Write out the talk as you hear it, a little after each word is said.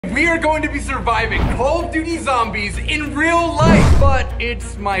we are going to be surviving Call of Duty zombies in real life. But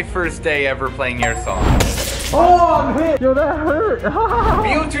it's my first day ever playing Airsoft. Oh, I'm hit! Yo, that hurt!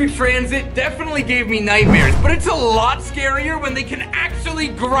 VO2 Transit definitely gave me nightmares, but it's a lot scarier when they can actually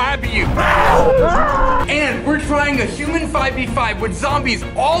grab you. And we're trying a human 5v5 with zombies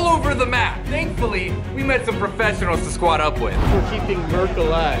all over the map. Thankfully, we met some professionals to squad up with. We're keeping Merc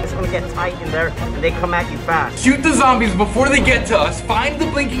alive. It's gonna get tight in there, and they come at you fast. Shoot the zombies before they get to us, find the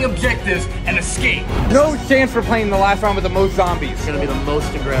blinking objectives, and escape. No chance for playing the last round with the most zombies. It's gonna be the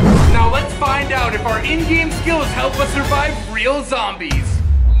most aggressive. Now let's find out if our in-game skills help us survive real zombies.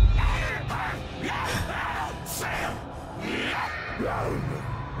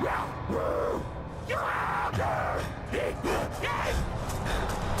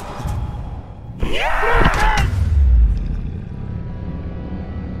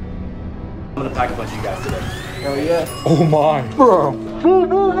 I'm gonna pack a bunch of you guys today. Hell yeah. Oh my. Bro. Boo,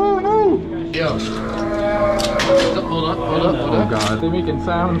 boo, boo, boo. Yo. Hold up. Oh god. They're making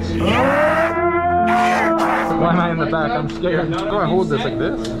sounds. Why am I in the back? I'm scared. Do I hold this like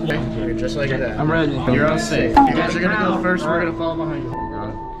this? Okay. You're just like that. I'm ready. You're all safe. You guys are gonna go first. We're gonna follow behind you.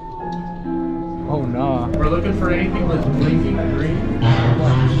 Oh nah. We're looking for anything that's blinking green.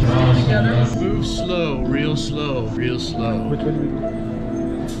 Together. Move slow, real slow, real slow. Which way do we go?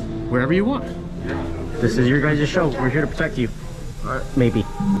 Wherever you want. This is your guys' show. We're here to protect you. Alright. Maybe.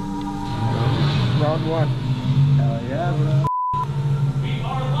 Round one. Hell yeah, bro.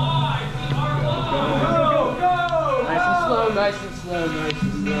 Nice and slow.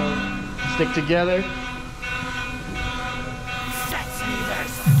 Stick together.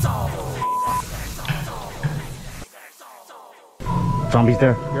 Zombies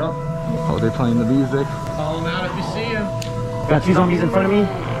there. Yeah. Oh, they're playing the music. Call them out if you see them. Got two zombies in front of me.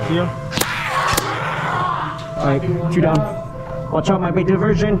 See ya. Alright, two down. Watch out, might be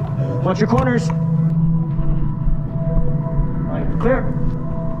diversion. Watch your corners. Alright, clear.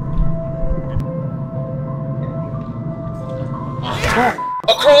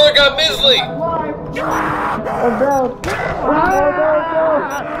 A crawler got Misley! I'm down. Oh no!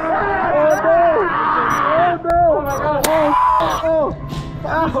 Oh my god! Oh!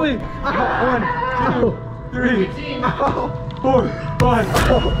 Misley! 1, 2, 3, 4, 5.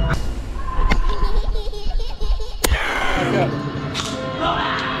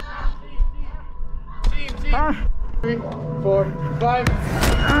 Three, 4, 5.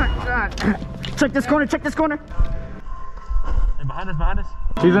 Check this corner. Hey, behind us.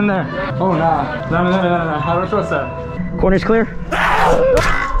 She's in there. Oh nah. No. How do I trust that? Corner's clear.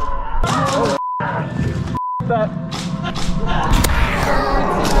 That.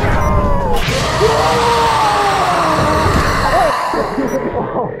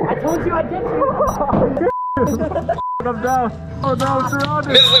 I told you I'd get you. I'm down. Oh no, I'm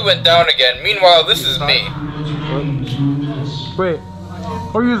surrounded. Misley went down again. Meanwhile, this is me. Wait.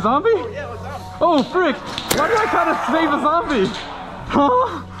 Are you a zombie? Oh frick! Why did I kind of save a zombie?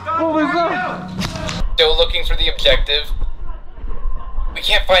 Huh? What was that? Still looking for the objective. We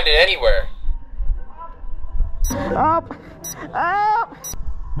can't find it anywhere. Up.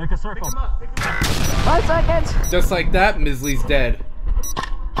 Make a circle. 5 seconds. Just like that, Misley's dead.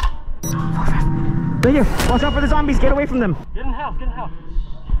 Right here. Watch out for the zombies. Get away from them. Get in house.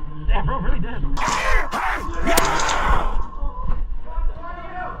 Damn, bro, really dead.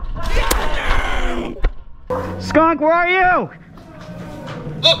 Skunk, where are you?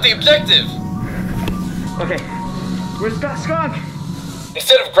 Look, the objective! Okay. Where's Skunk?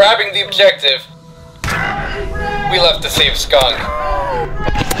 Instead of grabbing the objective, we left to save Skunk.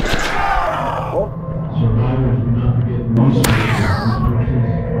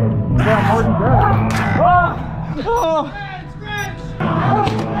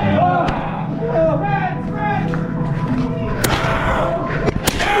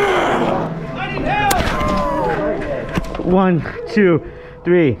 One, 2,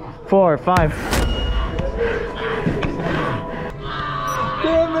 3, 4, 5.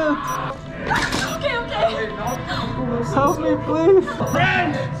 Damn it! Okay. Help me, please!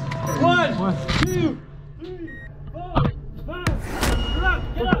 Friends! 1, 2, 3, 4, 5.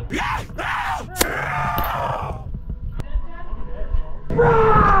 Get up!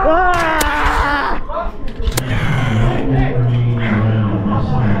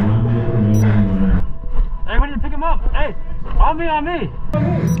 Hey, we need to pick him up! Hey! On me!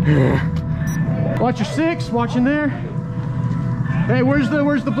 Watch your 6, watch in there. Hey, where's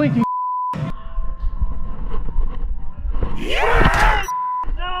the blinking?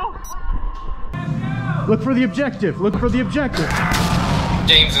 No! Look for the objective.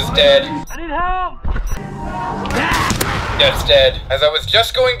 James is dead. I need help! That's dead, as I was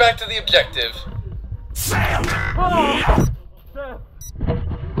just going back to the objective.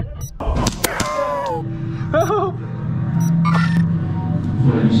 Help!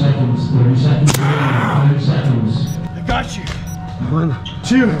 30 seconds, 30 seconds, 30 seconds. I got you. 1,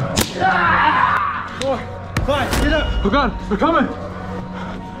 2, 4, 5. Get up. oh god, they're coming!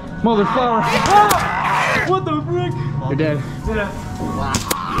 Mother flower. Ah! What the frick? You're dead.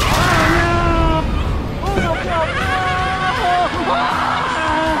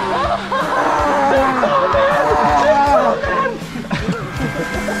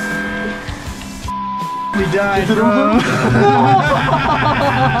 We died, bro.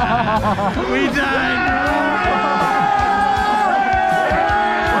 We died, bro.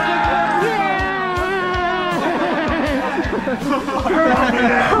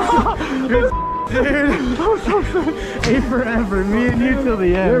 Dude, ate forever. Me and you till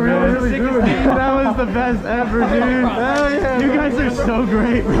the end. Really that was the best ever, dude. You guys are so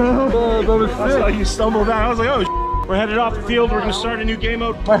great, bro. I saw You stumbled out. I was like, oh, we're headed off the field. We're gonna start a new game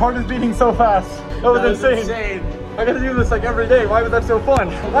mode. My heart is beating so fast. That was insane. I gotta do this like every day. Why was that so fun?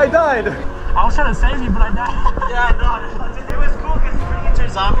 I died. I was trying to save you, but I died. Yeah, no, it was cool because running into a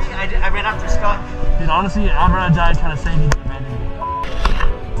zombie, I ran after Scott. Dude, honestly, I'd rather die trying to save you than abandon you.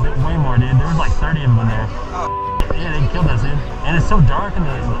 Way more, dude. There was like 30 of them in there. Yeah, they killed us, dude. And it's so dark in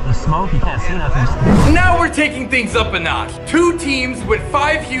the smoke, you can't see nothing. Now we're taking things up a notch. 2 teams with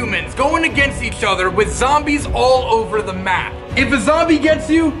 5 humans going against each other with zombies all over the map. If a zombie gets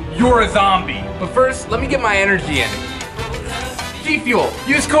you, you're a zombie. But first, let me get my energy in. GFuel,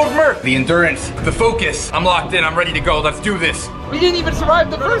 use code MERC. The endurance, the focus. I'm locked in, I'm ready to go, let's do this. We didn't even survive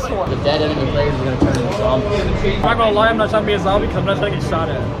the first one. The dead enemy players are gonna turn into zombies. I'm not gonna lie, I'm not trying to be a zombie because I'm not trying to get shot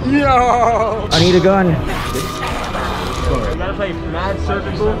at. Yo! I need a gun. We gotta play mad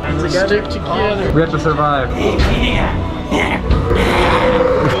surgical and together. Stick together. We have to survive.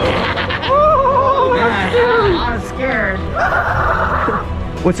 I'm scared.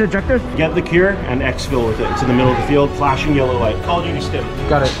 What's the objective? Get the cure and exfil with it. It's in the middle of the field, flashing yellow light. Call of Duty stim.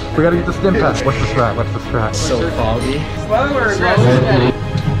 Got it. We gotta get the stim pass. What's the strat? What's the strat? So foggy. The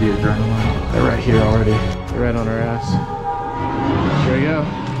adrenaline. They're right here already. They're right on our ass. Here we go.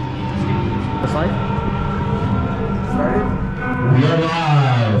 What's life? We're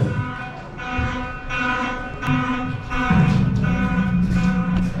live.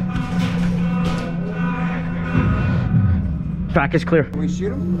 Track is clear. Can we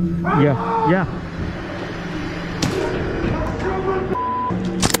shoot him? Yeah, yeah.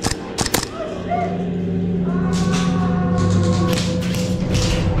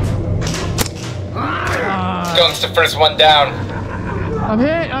 Guns to first one down. I'm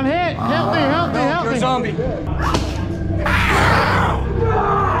hit. Help me. You're a zombie.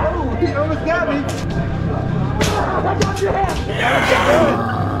 He almost got me. I got your hand.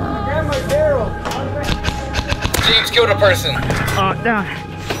 Grab my barrel. James killed a person. Down.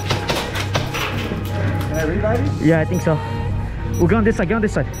 Can I revive you? Yeah, I think so. We'll go on this side. Get on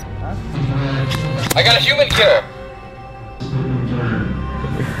this side. I got a human kill.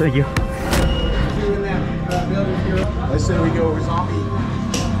 Thank you. I say we go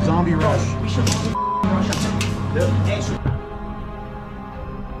zombie rush. We should rush.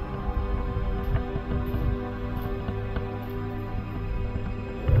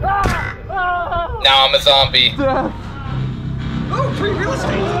 Now I'm a zombie. Oh, free real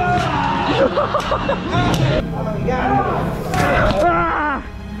estate.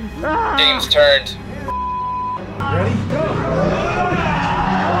 James turned. Ready?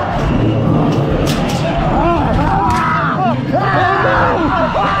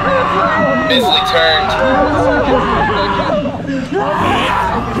 Bisley turned.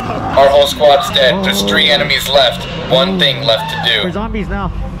 Our whole squad's dead. There's 3 enemies left. One thing left to We're do. zombies now.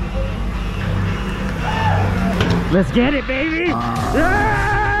 Let's get it, baby!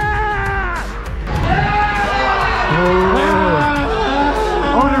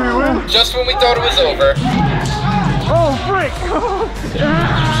 Just when we thought it was over. Oh, frick!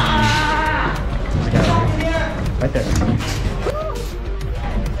 Right there.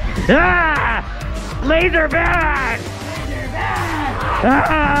 Ah! Laser back!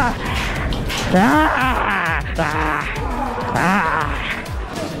 Ah! Ah! Ah! Ah!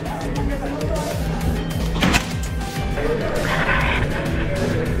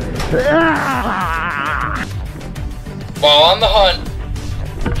 While on the hunt,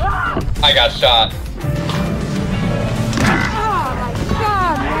 I got shot.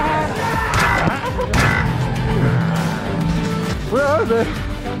 Where are they?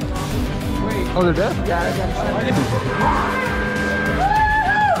 Oh, they're dead? Yeah, I got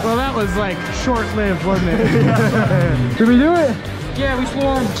Well, that was like short-lived, wasn't it? Did we do it? Yeah, we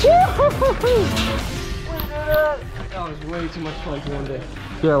swarmed. That was way too much fun for one day.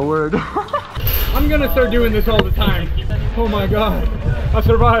 Yeah, word. I'm gonna start doing this all the time. Oh my god. I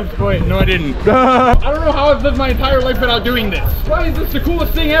survived. Wait, no I didn't. I don't know how I've lived my entire life without doing this. Why is this the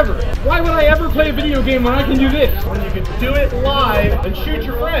coolest thing ever? Why would I ever play a video game when I can do this? When you can do it live and shoot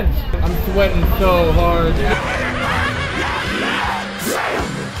your friends. I'm sweating so hard.